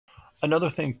Another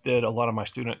thing that a lot of my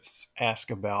students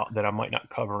ask about that I might not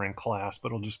cover in class, but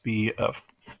it'll just be a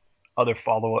other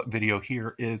follow-up video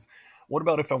here is what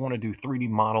about if I want to do 3D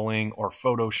modeling or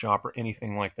Photoshop or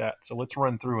anything like that? So let's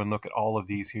run through and look at all of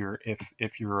these here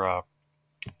if you're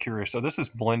curious. So this is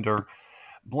Blender.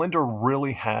 Blender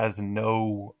really has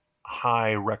no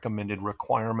high recommended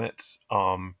requirements.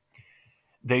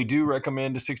 They do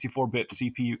recommend a 64-bit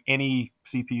CPU. Any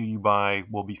CPU you buy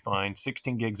will be fine.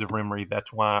 16 gigs of memory.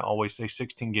 That's why I always say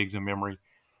 16 gigs of memory.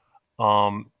 They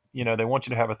want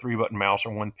you to have a 3-button mouse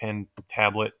or 1-pen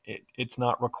tablet. It's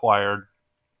not required.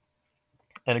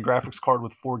 And a graphics card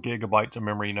with 4 gigabytes of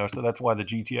memory, so that's why the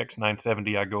GTX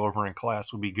 970 I go over in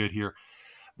class would be good here.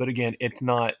 But again, it's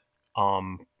not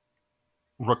um,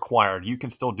 required. You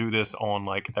can still do this on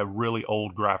like a really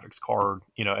old graphics card,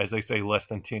 as they say, less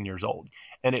than 10 years old.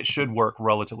 And it should work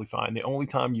relatively fine. The only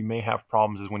time you may have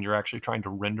problems is when you're actually trying to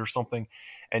render something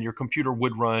and your computer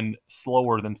would run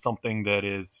slower than something that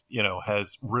is,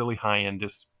 has really high end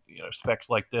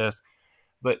specs like this.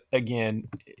 But again,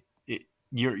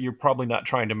 you're probably not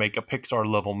trying to make a Pixar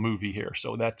level movie here,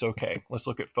 so that's okay. Let's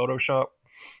look at Photoshop.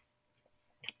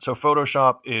 So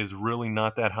Photoshop is really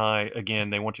not that high. Again,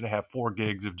 they want you to have 4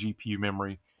 gigs of GPU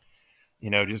memory.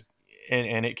 Just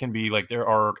and it can be like there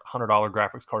are $100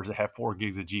 graphics cards that have 4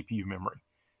 gigs of GPU memory.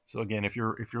 So again, if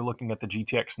you're looking at the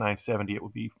GTX 970, it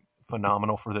would be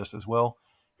phenomenal for this as well.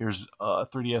 Here's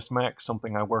 3ds Max,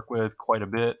 something I work with quite a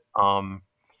bit.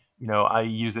 I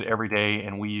use it every day,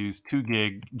 and we use 2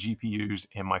 gig GPUs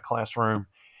in my classroom,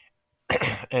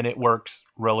 and it works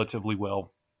relatively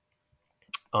well.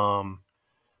 Um,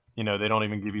 they don't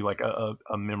even give you like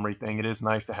a memory thing. It is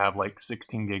nice to have like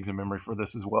 16 gigs of memory for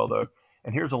this as well, though.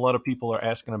 And here's a lot of people are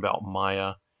asking about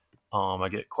Maya. I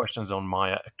get questions on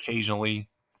Maya occasionally.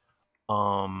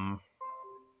 Um,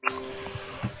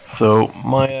 so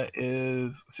Maya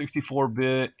is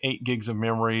 64-bit, 8 gigs of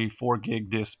memory, 4 gig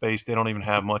disk space. They don't even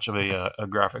have much of a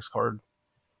graphics card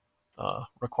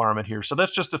requirement here. So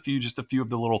that's just a few of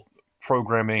the little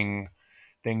programming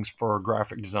things for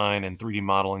graphic design and 3D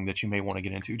modeling that you may want to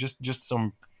get into. Just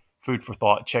some food for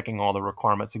thought, checking all the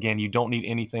requirements. Again, you don't need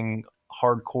anything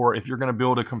hardcore. If you're going to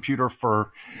build a computer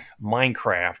for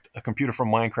Minecraft,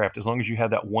 as long as you have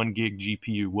that 1 gig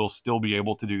GPU, will still be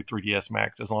able to do 3ds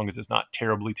Max as long as it's not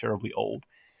terribly, terribly old.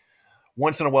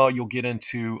 Once in a while, you'll get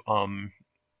into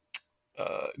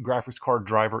graphics card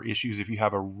driver issues if you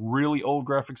have a really old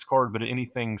graphics card, but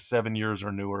anything 7 years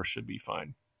or newer should be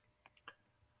fine.